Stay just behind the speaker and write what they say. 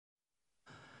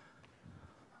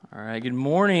All right, good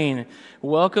morning.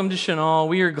 Welcome to Chenal.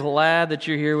 We are glad that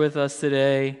you're here with us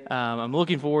today. I'm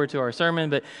looking forward to our sermon,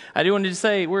 but I do want to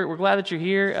say we're glad that you're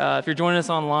here. If you're joining us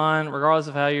online, regardless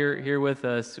of how you're here with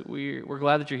us, we're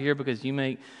glad that you're here because you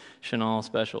make Chenal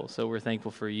special, so we're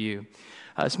thankful for you.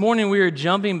 This morning we are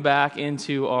jumping back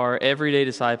into our Everyday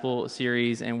Disciple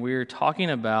series, and we're talking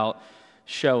about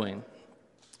showing.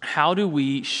 How do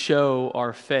we show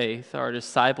our faith, our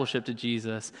discipleship to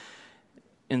Jesus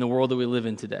in the world that we live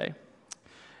in today?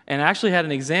 And I actually had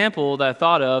an example that I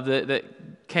thought of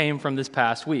that came from this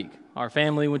past week. Our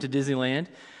family went to Disneyland,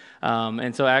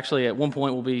 and so actually at one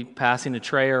point we'll be passing a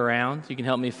tray around. You can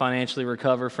help me financially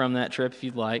recover from that trip if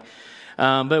you'd like.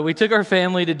 But we took our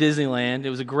family to Disneyland. It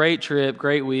was a great trip,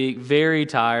 great week, very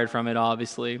tired from it,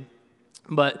 obviously.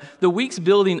 But the weeks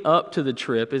building up to the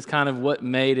trip is kind of what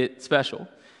made it special.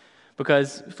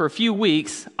 Because for a few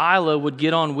weeks, Isla would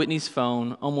get on Whitney's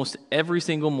phone almost every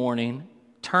single morning,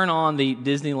 turn on the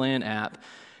Disneyland app,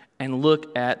 and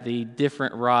look at the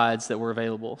different rides that were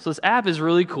available. So this app is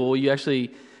really cool. You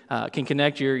actually can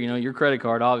connect your credit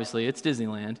card. Obviously, it's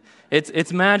Disneyland.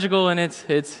 It's magical and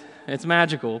it's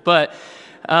magical. But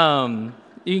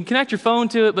you can connect your phone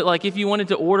to it. But like if you wanted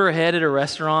to order ahead at a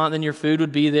restaurant, then your food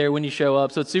would be there when you show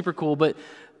up. So it's super cool. But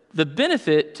the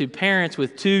benefit to parents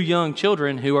with two young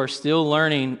children who are still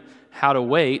learning how to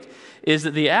wait is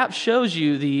that the app shows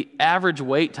you the average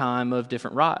wait time of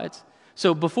different rides.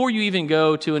 So before you even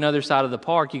go to another side of the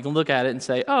park, you can look at it and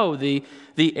say, oh, the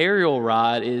aerial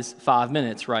ride is 5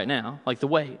 minutes right now, like the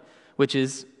wait, which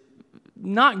is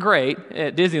not great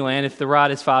at Disneyland. If the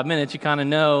ride is 5 minutes, you kind of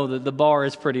know that the bar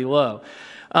is pretty low.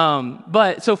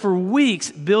 But so for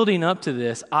weeks building up to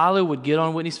this, Isla would get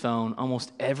on Whitney's phone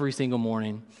almost every single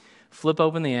morning, flip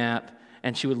open the app,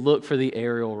 and she would look for the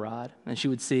aerial ride. And she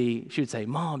would say,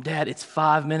 Mom, Dad, it's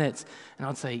 5 minutes. And I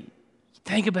would say,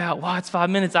 think about why it's 5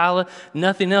 minutes, Isla.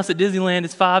 Nothing else at Disneyland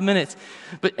is 5 minutes.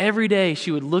 But every day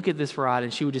she would look at this ride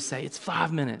and she would just say, it's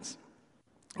 5 minutes.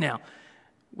 Now,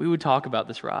 we would talk about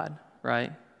this ride,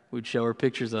 right? We'd show her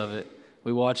pictures of it.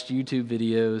 We watched YouTube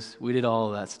videos. We did all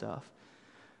of that stuff.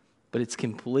 But it's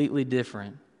completely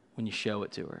different when you show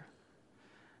it to her.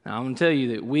 Now, I'm going to tell you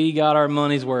that we got our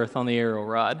money's worth on the aerial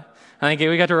ride. I think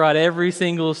we got to ride every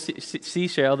single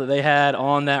seashell that they had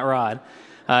on that ride.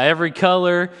 Every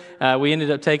color. We ended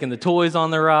up taking the toys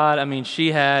on the ride. I mean,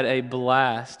 she had a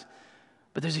blast.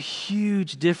 But there's a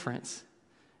huge difference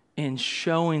in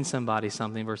showing somebody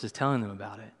something versus telling them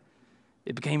about it.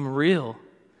 It became real.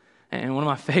 And one of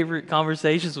my favorite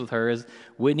conversations with her is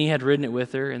Whitney had ridden it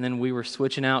with her, and then we were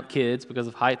switching out kids because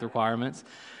of height requirements.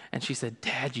 And she said,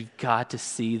 Dad, you've got to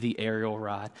see the aerial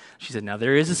ride. She said, now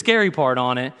there is a scary part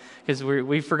on it because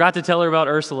we forgot to tell her about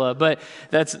Ursula, but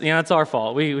that's our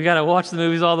fault. We got to watch the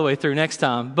movies all the way through next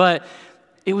time. But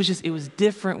it was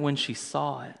different when she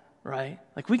saw it, right?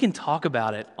 Like we can talk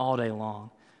about it all day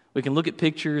long. We can look at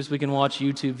pictures, we can watch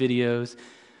YouTube videos,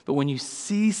 but when you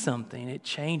see something, it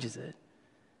changes it.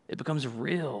 It becomes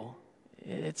real.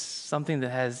 It's something that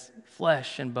has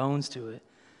flesh and bones to it.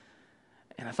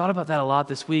 And I thought about that a lot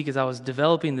this week as I was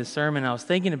developing this sermon. I was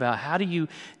thinking about how do you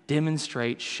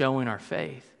demonstrate showing our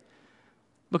faith?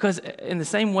 Because in the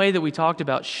same way that we talked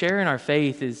about, sharing our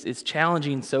faith is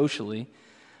challenging socially.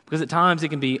 Because at times it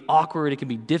can be awkward, it can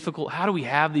be difficult. How do we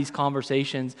have these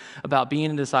conversations about being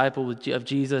a disciple of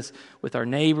Jesus with our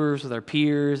neighbors, with our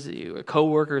peers,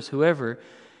 coworkers, whoever?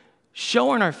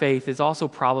 Showing our faith is also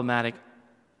problematic,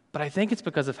 but I think it's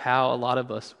because of how a lot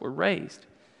of us were raised.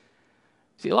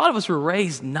 See, a lot of us were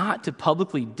raised not to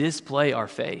publicly display our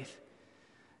faith.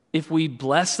 If we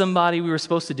blessed somebody, we were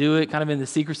supposed to do it kind of in the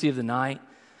secrecy of the night.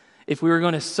 If we were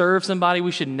going to serve somebody,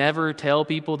 we should never tell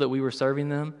people that we were serving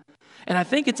them. And I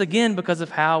think it's, again, because of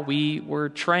how we were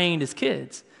trained as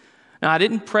kids. Now, I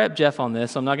didn't prep Jeff on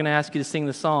this, so I'm not going to ask you to sing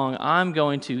the song. I'm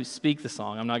going to speak the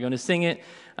song. I'm not going to sing it.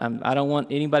 I don't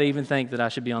want anybody to even think that I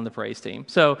should be on the praise team.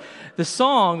 So the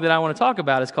song that I want to talk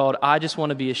about is called I Just Want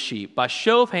to Be a Sheep. By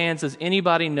show of hands, does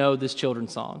anybody know this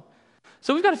children's song?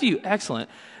 So we've got a few.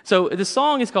 Excellent. So the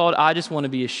song is called I Just Want to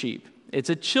Be a Sheep. It's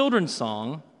a children's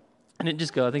song, and it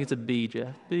just goes, I think it's a B,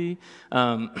 Jeff, B.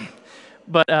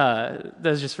 But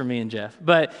that's just for me and Jeff.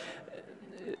 But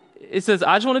it says,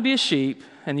 I just want to be a sheep,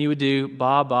 and you would do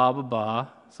ba, ba, ba,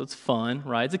 ba. So it's fun,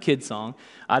 right? It's a kid's song.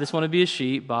 I just want to be a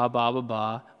sheep, ba, ba, ba,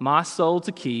 ba. My soul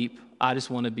to keep, I just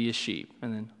want to be a sheep.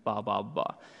 And then ba, ba, ba,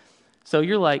 ba. So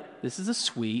you're like, this is a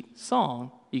sweet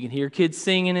song. You can hear kids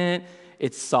singing it.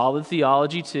 It's solid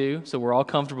theology too, so we're all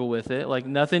comfortable with it. Like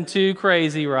nothing too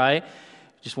crazy, right?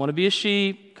 Just want to be a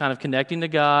sheep, kind of connecting to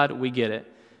God. We get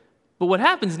it. But what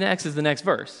happens next is the next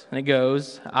verse. And it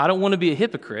goes, I don't want to be a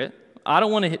hypocrite. I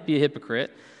don't want to be a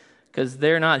hypocrite. because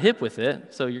they're not hip with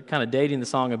it. So you're kind of dating the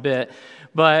song a bit.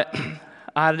 But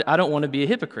I don't want to be a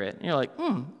hypocrite. And you're like,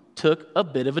 took a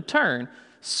bit of a turn.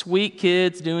 Sweet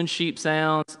kids doing sheep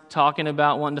sounds, talking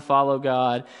about wanting to follow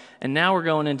God. And now we're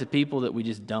going into people that we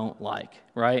just don't like,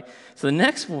 right? So the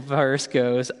next verse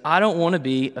goes, I don't want to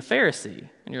be a Pharisee.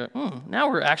 And you're like,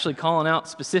 now we're actually calling out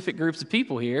specific groups of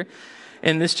people here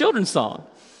in this children's song.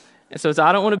 And so it's,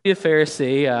 I don't want to be a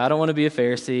Pharisee. I don't want to be a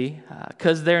Pharisee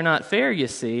because they're not fair, you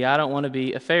see. I don't want to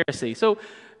be a Pharisee. So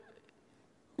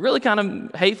really kind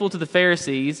of hateful to the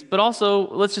Pharisees, but also,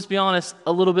 let's just be honest,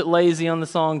 a little bit lazy on the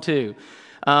song too.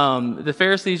 The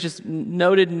Pharisees just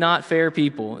noted not fair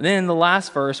people. And then the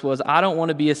last verse was, I don't want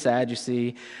to be a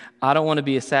Sadducee. I don't want to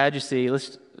be a Sadducee.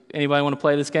 Anybody want to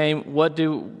play this game? Why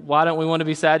don't we want to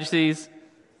be Sadducees?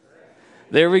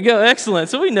 There we go. Excellent.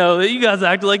 So we know that you guys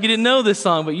acted like you didn't know this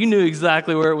song, but you knew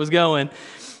exactly where it was going.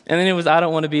 And then it was, I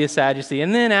don't want to be a Sadducee.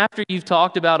 And then after you've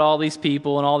talked about all these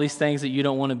people and all these things that you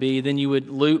don't want to be, then you would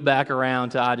loop back around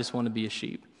to, I just want to be a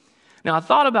sheep. Now, I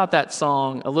thought about that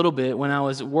song a little bit when I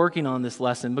was working on this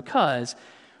lesson because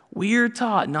we're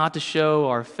taught not to show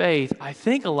our faith, I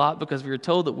think a lot because we were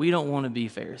told that we don't want to be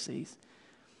Pharisees.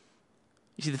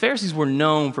 You see, the Pharisees were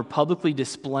known for publicly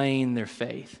displaying their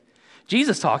faith.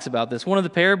 Jesus talks about this. One of the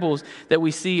parables that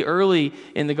we see early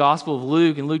in the Gospel of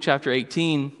Luke, in Luke chapter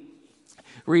 18,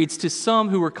 reads, to some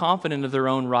who were confident of their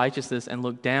own righteousness and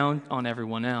looked down on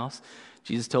everyone else,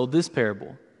 Jesus told this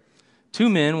parable. 2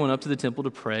 men went up to the temple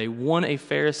to pray, one a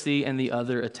Pharisee and the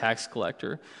other a tax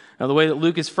collector. Now, the way that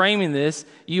Luke is framing this,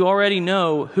 you already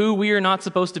know who we are not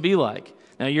supposed to be like.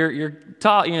 Now, you're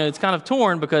taught, it's kind of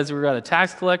torn because we've got a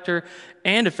tax collector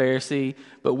and a Pharisee,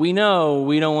 but we know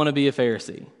we don't want to be a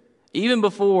Pharisee. Even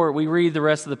before we read the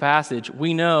rest of the passage,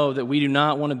 we know that we do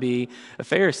not want to be a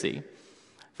Pharisee.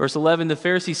 Verse 11, the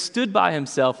Pharisee stood by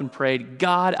himself and prayed,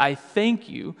 God, I thank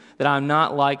you that I'm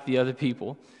not like the other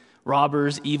people,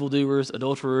 robbers, evildoers,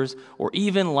 adulterers, or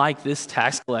even like this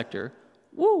tax collector.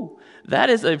 Woo, that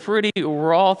is a pretty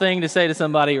raw thing to say to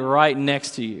somebody right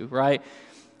next to you, right?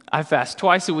 I fast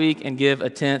twice a week and give a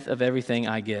tenth of everything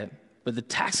I get. But the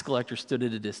tax collector stood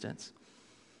at a distance.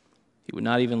 He would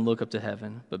not even look up to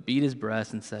heaven, but beat his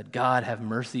breast and said, God, have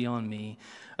mercy on me,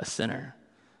 a sinner.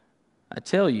 I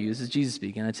tell you, this is Jesus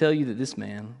speaking, I tell you that this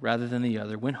man, rather than the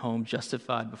other, went home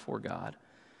justified before God.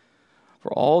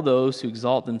 For all those who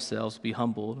exalt themselves will be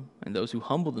humbled, and those who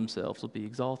humble themselves will be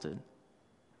exalted.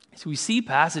 So we see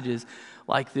passages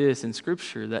like this in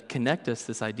Scripture that connect us to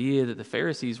this idea that the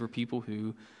Pharisees were people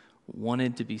who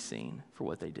wanted to be seen for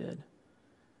what they did.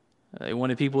 They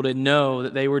wanted people to know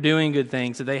that they were doing good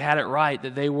things, that they had it right,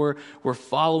 that they were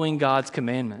following God's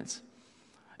commandments.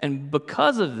 And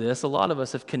because of this, a lot of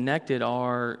us have connected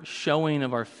our showing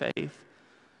of our faith,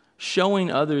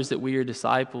 showing others that we are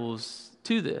disciples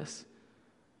to this.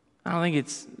 I don't think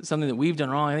it's something that we've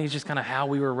done wrong. I think it's just kind of how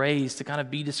we were raised to kind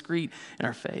of be discreet in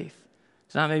our faith,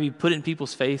 to not maybe put it in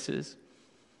people's faces.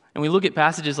 And we look at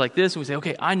passages like this and we say,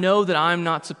 okay, I know that I'm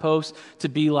not supposed to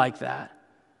be like that.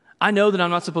 I know that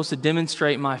I'm not supposed to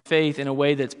demonstrate my faith in a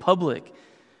way that's public,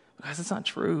 because that's not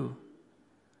true.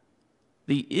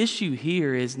 The issue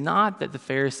here is not that the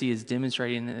Pharisee is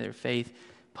demonstrating their faith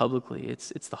publicly.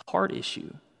 It's the heart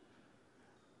issue.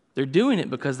 They're doing it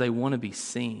because they want to be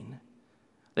seen.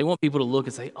 They want people to look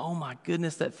and say, oh my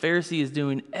goodness, that Pharisee is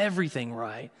doing everything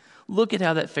right. Look at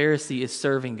how that Pharisee is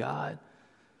serving God.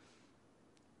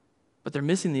 But they're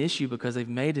missing the issue because they've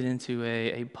made it into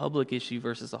a public issue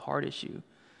versus a heart issue.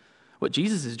 What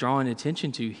Jesus is drawing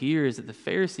attention to here is that the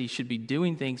Pharisees should be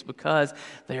doing things because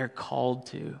they are called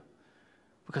to.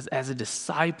 Because as a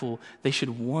disciple, they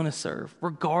should want to serve,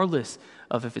 regardless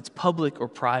of if it's public or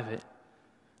private.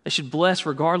 They should bless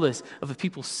regardless of if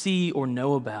people see or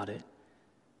know about it.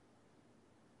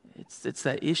 It's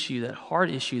that issue, that heart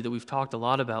issue that we've talked a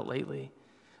lot about lately,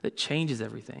 that changes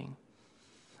everything.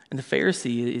 And the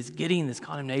Pharisee is getting this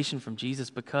condemnation from Jesus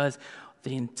because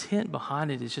the intent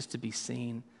behind it is just to be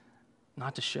seen,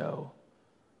 not to show.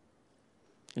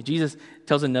 And Jesus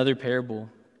tells another parable,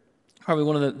 probably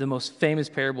one of the most famous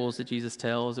parables that Jesus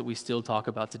tells that we still talk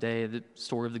about today, the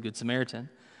story of the Good Samaritan.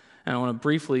 And I want to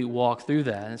briefly walk through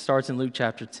that. And it starts in Luke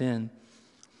chapter 10.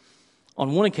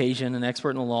 On one occasion, an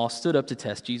expert in the law stood up to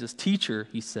test Jesus. Teacher,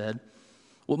 he said,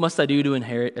 what must I do to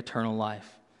inherit eternal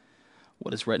life?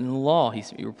 What is written in the law? He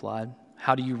replied.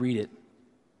 How do you read it?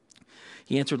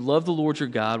 He answered, love the Lord your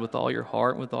God with all your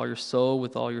heart, with all your soul,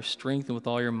 with all your strength, and with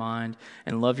all your mind,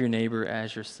 and love your neighbor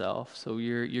as yourself. So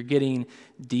you're getting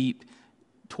deep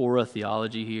Torah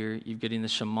theology here. You're getting the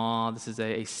Shema. This is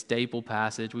a staple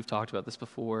passage. We've talked about this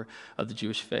before of the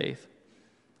Jewish faith.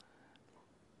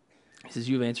 He says,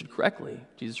 "You have answered correctly."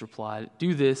 Jesus replied,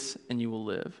 "Do this and you will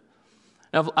live."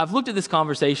 Now, I've looked at this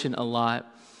conversation a lot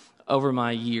over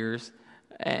my years,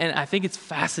 and I think it's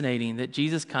fascinating that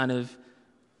Jesus kind of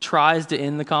tries to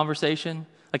end the conversation.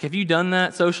 Like, have you done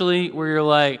that socially where you're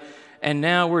like, and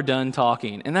now we're done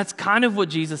talking? And that's kind of what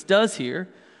Jesus does here,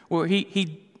 where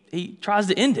he tries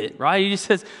to end it, right? He just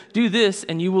says, "Do this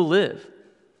and you will live."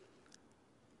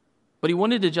 But he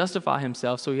wanted to justify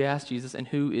himself, so he asked Jesus, "And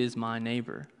who is my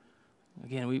neighbor?"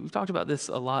 Again, we've talked about this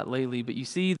a lot lately, but you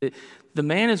see that the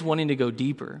man is wanting to go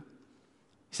deeper.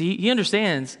 See, he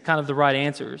understands kind of the right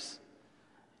answers.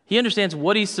 He understands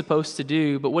what he's supposed to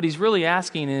do, but what he's really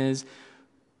asking is,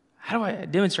 how do I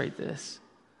demonstrate this?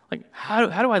 Like, how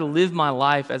do I live my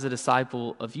life as a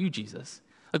disciple of you, Jesus?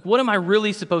 Like, what am I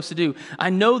really supposed to do? I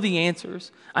know the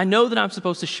answers. I know that I'm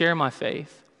supposed to share my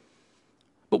faith.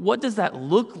 But what does that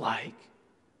look like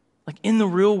in the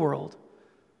real world?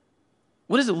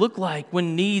 What does it look like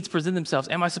when needs present themselves?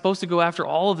 Am I supposed to go after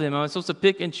all of them? Am I supposed to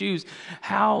pick and choose?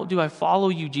 How do I follow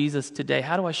you, Jesus, today?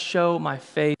 How do I show my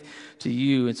faith to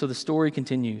you? And so the story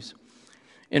continues.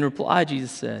 In reply,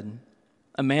 Jesus said,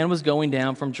 "A man was going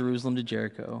down from Jerusalem to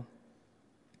Jericho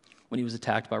when he was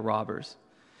attacked by robbers.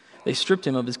 They stripped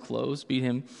him of his clothes, beat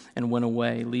him, and went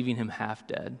away, leaving him half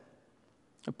dead.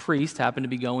 A priest happened to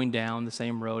be going down the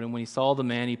same road, and when he saw the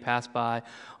man, he passed by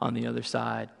on the other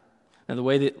side." Now, the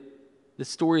way that the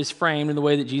story is framed and the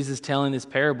way that Jesus is telling this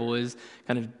parable is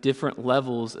kind of different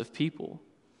levels of people.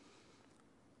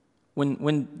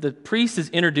 When the priest is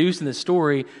introduced in the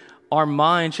story, our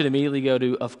mind should immediately go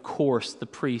to, of course, the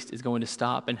priest is going to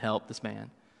stop and help this man.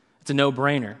 It's a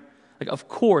no-brainer. Like, of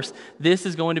course, this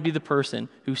is going to be the person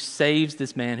who saves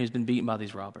this man who's been beaten by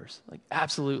these robbers. Like,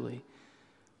 absolutely.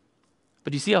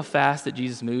 But do you see how fast that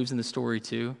Jesus moves in the story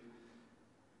too?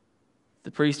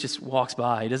 The priest just walks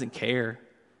by. He doesn't care.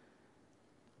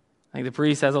 I think the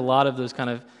priest has a lot of those kind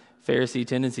of Pharisee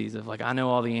tendencies of like, I know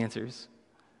all the answers.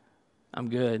 I'm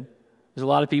good. There's a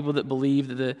lot of people that believe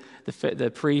that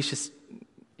the priest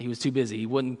he was too busy. He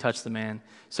wouldn't touch the man.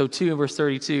 So too, in verse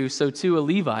 32, so too a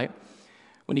Levite,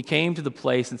 when he came to the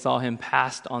place and saw him,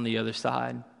 passed on the other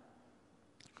side.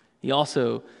 He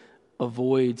also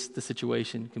avoids the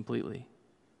situation completely.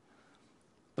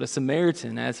 But a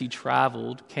Samaritan, as he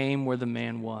traveled, came where the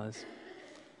man was.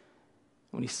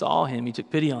 When he saw him, he took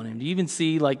pity on him. Do you even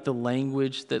see the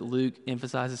language that Luke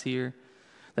emphasizes here?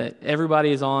 That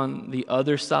everybody is on the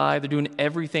other side. They're doing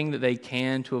everything that they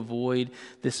can to avoid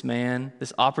this man,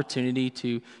 this opportunity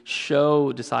to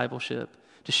show discipleship,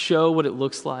 to show what it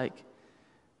looks like.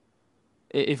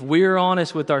 If we're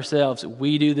honest with ourselves,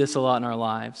 we do this a lot in our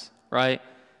lives, right?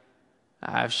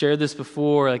 I've shared this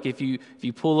before. Like if you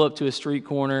pull up to a street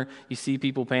corner, you see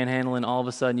people panhandling, all of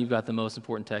a sudden you've got the most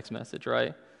important text message,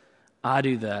 right? I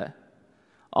do that.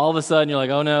 All of a sudden you're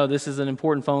like, oh no, this is an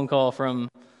important phone call from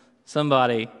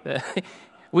somebody.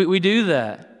 we do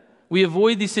that. We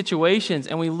avoid these situations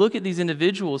and we look at these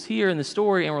individuals here in the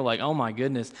story and we're like, oh my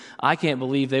goodness, I can't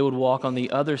believe they would walk on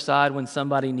the other side when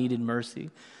somebody needed mercy,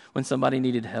 when somebody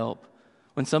needed help,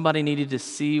 when somebody needed to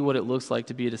see what it looks like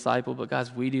to be a disciple. But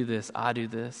guys, we do this. I do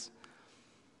this.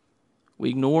 We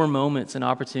ignore moments and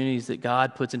opportunities that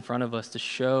God puts in front of us to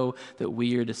show that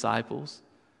we are disciples.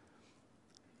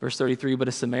 Verse 33, but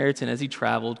a Samaritan, as he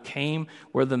traveled, came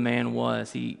where the man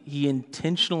was. He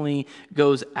intentionally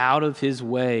goes out of his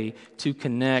way to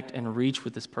connect and reach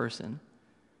with this person.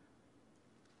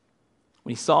 When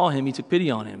he saw him, he took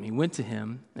pity on him. He went to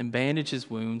him and bandaged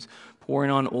his wounds, pouring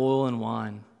on oil and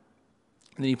wine.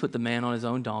 And then he put the man on his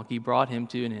own donkey, brought him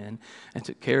to an inn, and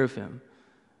took care of him.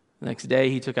 The next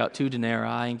day he took out 2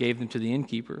 denarii and gave them to the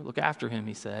innkeeper. Look after him,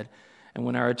 he said, and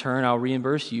when I return, I'll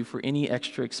reimburse you for any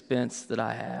extra expense that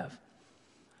I have.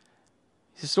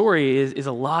 The story is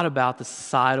a lot about the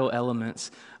societal elements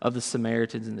of the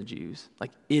Samaritans and the Jews.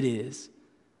 Like, it is.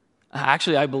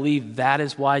 Actually, I believe that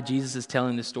is why Jesus is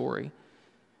telling this story.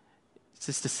 It's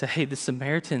just to say the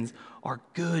Samaritans are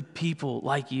good people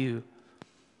like you.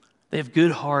 They have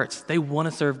good hearts. They want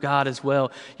to serve God as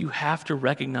well. You have to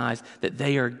recognize that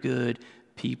they are good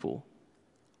people.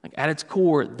 Like, at its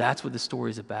core, that's what the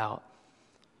story is about.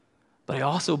 But I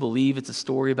also believe it's a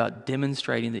story about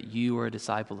demonstrating that you are a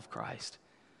disciple of Christ.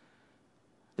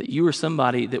 That you are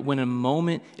somebody that when a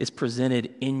moment is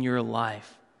presented in your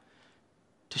life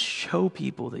to show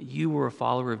people that you are a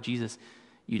follower of Jesus,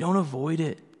 you don't avoid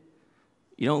it.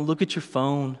 You don't look at your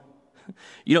phone.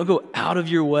 You don't go out of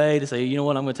your way to say, you know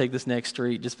what, I'm going to take this next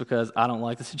street just because I don't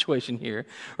like the situation here,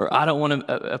 or I don't want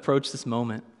to approach this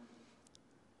moment.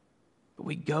 But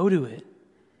we go to it.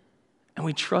 And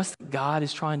we trust that God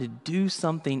is trying to do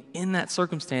something in that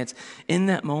circumstance, in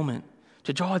that moment,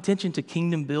 to draw attention to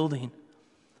kingdom building.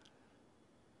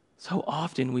 So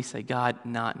often we say, God,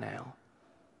 not now.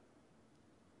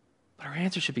 But our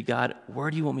answer should be, God,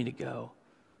 where do you want me to go?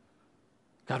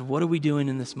 God, what are we doing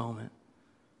in this moment?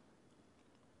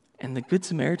 And the Good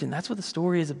Samaritan, that's what the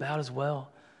story is about as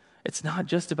well. It's not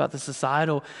just about the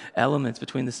societal elements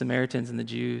between the Samaritans and the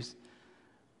Jews,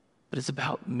 but it's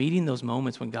about meeting those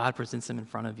moments when God presents them in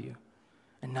front of you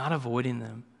and not avoiding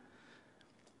them.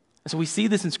 And so we see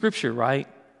this in Scripture, right?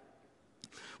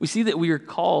 We see that we are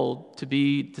called to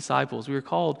be disciples. We are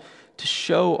called to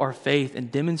show our faith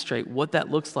and demonstrate what that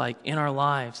looks like in our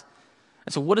lives.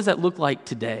 And so what does that look like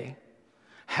today?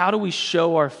 How do we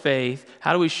show our faith?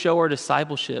 How do we show our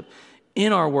discipleship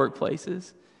in our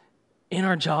workplaces, in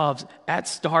our jobs, at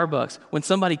Starbucks, when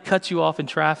somebody cuts you off in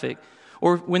traffic,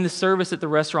 or when the service at the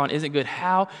restaurant isn't good?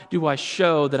 How do I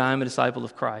show that I'm a disciple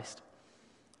of Christ?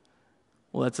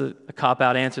 Well, that's a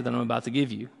cop-out answer that I'm about to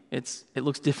give you. It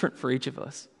looks different for each of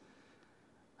us.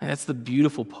 And that's the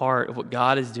beautiful part of what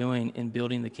God is doing in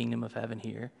building the kingdom of heaven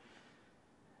here,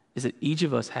 is that each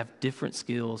of us have different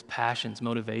skills, passions,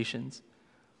 motivations.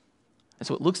 And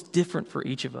so it looks different for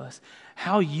each of us.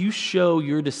 How you show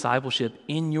your discipleship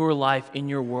in your life, in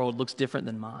your world, looks different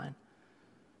than mine.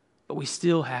 But we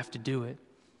still have to do it.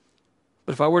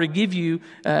 But if I were to give you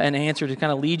an answer to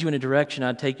kind of lead you in a direction,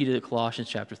 I'd take you to Colossians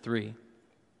chapter 3,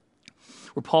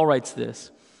 where Paul writes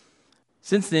this: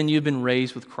 "Since then you have been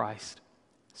raised with Christ.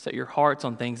 Set your hearts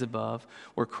on things above,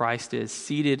 where Christ is,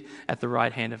 seated at the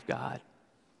right hand of God.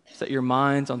 Set your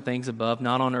minds on things above,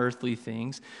 not on earthly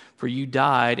things. For you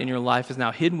died, and your life is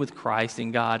now hidden with Christ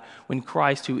in God. When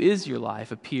Christ, who is your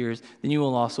life, appears, then you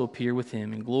will also appear with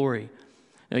him in glory."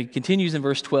 Now he continues in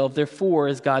verse 12, "Therefore,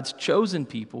 as God's chosen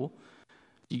people,"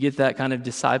 you get that kind of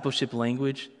discipleship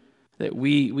language, that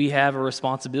we have a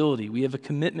responsibility, we have a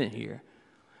commitment here.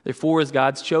 "Therefore, as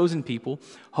God's chosen people,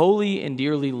 holy and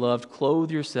dearly loved, clothe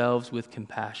yourselves with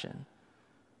compassion,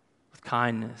 with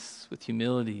kindness, with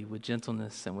humility, with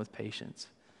gentleness, and with patience."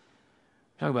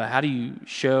 Talk about how do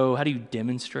you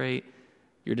demonstrate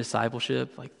your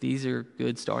discipleship? Like, these are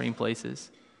good starting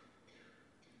places.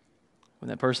 When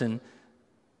that person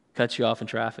cuts you off in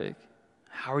traffic,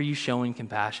 how are you showing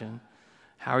compassion?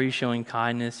 How are you showing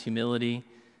kindness, humility,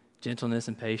 gentleness,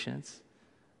 and patience?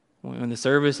 When the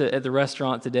service at the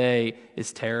restaurant today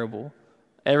is terrible,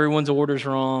 everyone's order's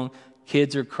wrong,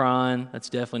 kids are crying. That's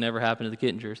definitely never happened to the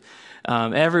Kittingers.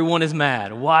 Everyone is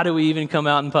mad. Why do we even come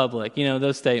out in public?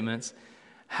 Those statements.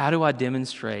 How do I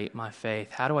demonstrate my faith?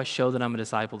 How do I show that I'm a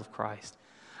disciple of Christ?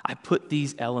 I put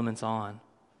these elements on.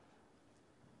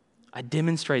 I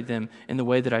demonstrate them in the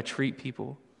way that I treat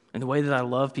people, in the way that I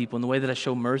love people, in the way that I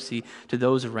show mercy to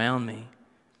those around me.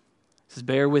 It says,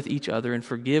 "Bear with each other and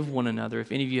forgive one another.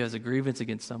 If any of you has a grievance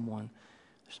against someone,"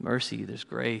 there's mercy, there's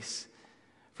grace.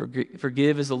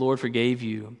 "Forgive as the Lord forgave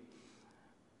you.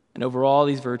 And over all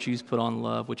these virtues put on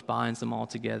love, which binds them all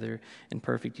together in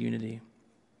perfect unity.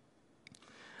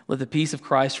 Let the peace of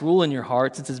Christ rule in your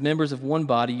hearts, since as members of one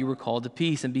body you were called to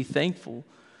peace, and be thankful.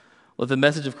 Let the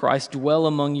message of Christ dwell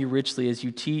among you richly as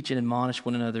you teach and admonish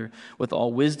one another with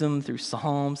all wisdom through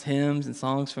psalms, hymns, and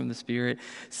songs from the Spirit,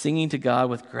 singing to God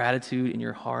with gratitude in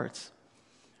your hearts.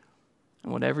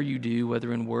 And whatever you do,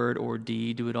 whether in word or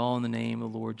deed, do it all in the name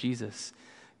of the Lord Jesus,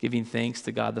 giving thanks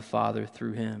to God the Father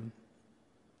through him."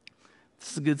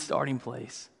 This is a good starting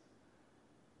place,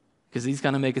 because these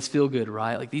kind of make us feel good,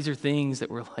 right? Like, these are things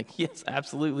that we're like, yes,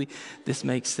 absolutely, this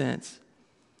makes sense.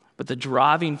 But the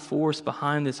driving force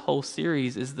behind this whole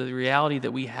series is the reality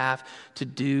that we have to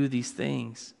do these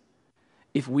things.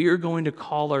 If we are going to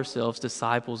call ourselves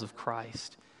disciples of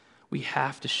Christ, we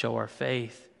have to show our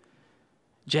faith.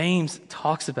 James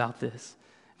talks about this.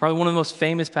 Probably one of the most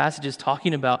famous passages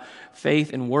talking about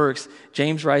faith and works.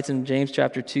 James writes in James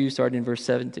chapter 2, starting in verse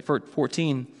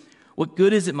 14, "What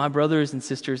good is it, my brothers and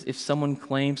sisters, if someone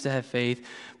claims to have faith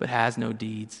but has no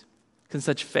deeds? Can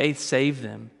such faith save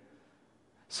them?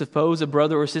 Suppose a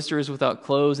brother or sister is without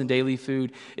clothes and daily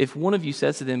food. If one of you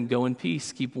says to them, 'Go in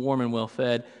peace, keep warm and well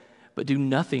fed,' but do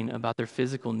nothing about their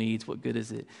physical needs, what good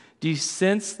is it?" Do you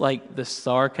sense like the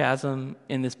sarcasm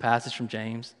in this passage from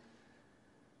James?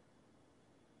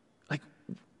 Like,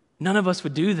 none of us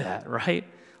would do that, right?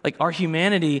 Like, our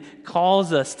humanity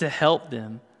calls us to help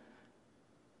them,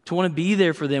 to want to be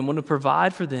there for them, want to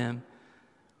provide for them.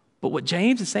 But what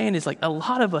James is saying is, like, a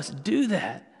lot of us do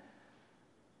that.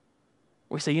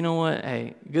 We say, you know what,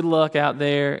 hey, good luck out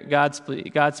there,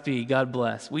 Godspeed, God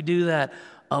bless. We do that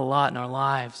a lot in our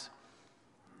lives.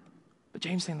 But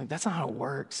James is saying, like, that's not how it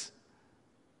works.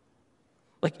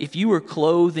 Like if you were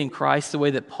clothed in Christ the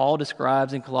way that Paul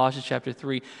describes in Colossians chapter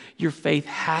 3, your faith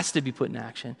has to be put in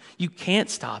action. You can't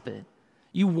stop it.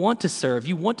 You want to serve.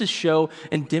 You want to show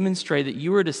and demonstrate that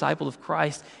you are a disciple of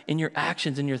Christ in your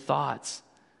actions and your thoughts.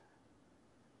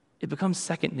 It becomes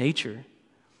second nature.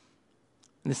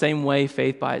 In the same way,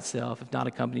 faith by itself, if not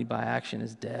accompanied by action,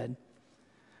 is dead.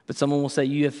 But someone will say,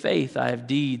 you have faith, I have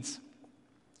deeds.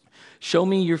 Show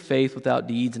me your faith without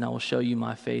deeds, and I will show you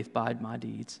my faith by my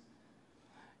deeds.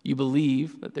 You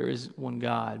believe that there is one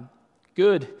God.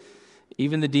 Good.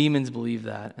 Even the demons believe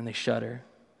that, and they shudder.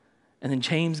 And then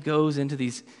James goes into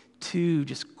these two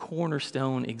just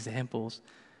cornerstone examples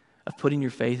of putting your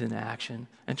faith into action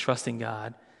and trusting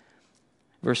God.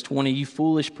 Verse 20, you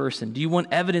foolish person, do you want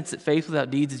evidence that faith without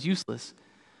deeds is useless?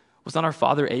 Was not our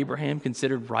father Abraham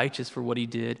considered righteous for what he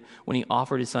did when he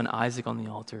offered his son Isaac on the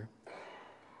altar?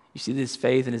 You see, his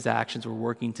faith and his actions were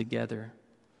working together.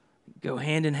 Go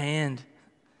hand in hand.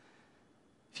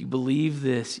 If you believe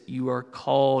this, you are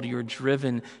called, you are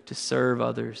driven to serve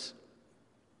others.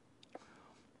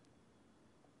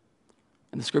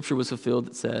 And the scripture was fulfilled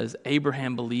that says,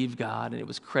 Abraham believed God, and it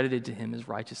was credited to him as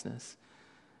righteousness.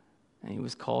 And he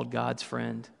was called God's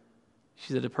friend.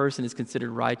 She said a person is considered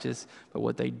righteous by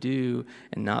what they do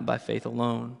and not by faith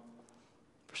alone.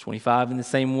 Verse 25, in the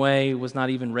same way, was not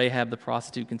even Rahab the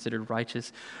prostitute considered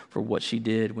righteous for what she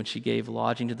did when she gave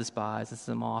lodging to the spies and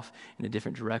sent them off in a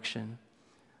different direction?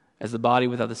 As the body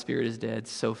without the spirit is dead,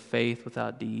 so faith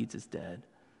without deeds is dead.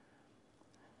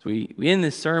 So we end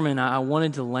this sermon, I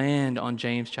wanted to land on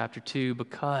James chapter 2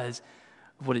 because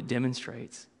of what it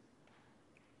demonstrates.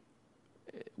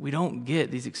 We don't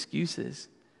get these excuses.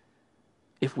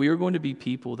 If we are going to be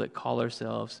people that call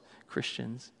ourselves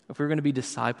Christians, if we're going to be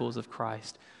disciples of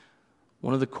Christ,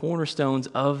 one of the cornerstones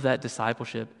of that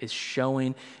discipleship is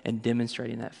showing and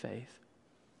demonstrating that faith.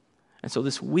 And so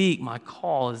this week, my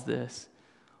call is this.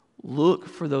 Look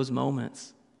for those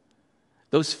moments.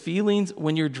 Those feelings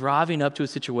when you're driving up to a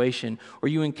situation or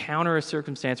you encounter a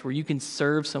circumstance where you can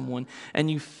serve someone and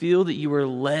you feel that you are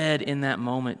led in that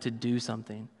moment to do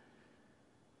something.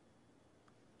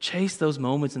 Chase those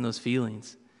moments and those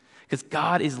feelings because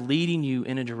God is leading you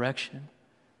in a direction.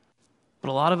 But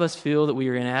a lot of us feel that we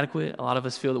are inadequate. A lot of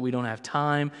us feel that we don't have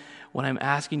time. What I'm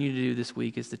asking you to do this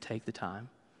week is to take the time.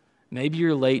 Maybe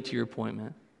you're late to your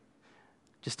appointment.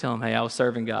 Just tell them, hey, I was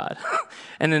serving God.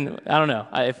 And then, I don't know,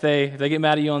 if they get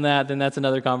mad at you on that, then that's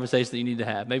another conversation that you need to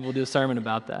have. Maybe we'll do a sermon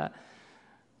about that.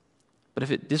 But if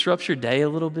it disrupts your day a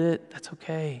little bit, that's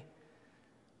okay.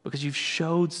 Because you've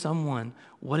showed someone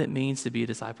what it means to be a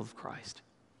disciple of Christ.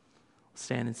 Let's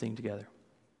stand and sing together.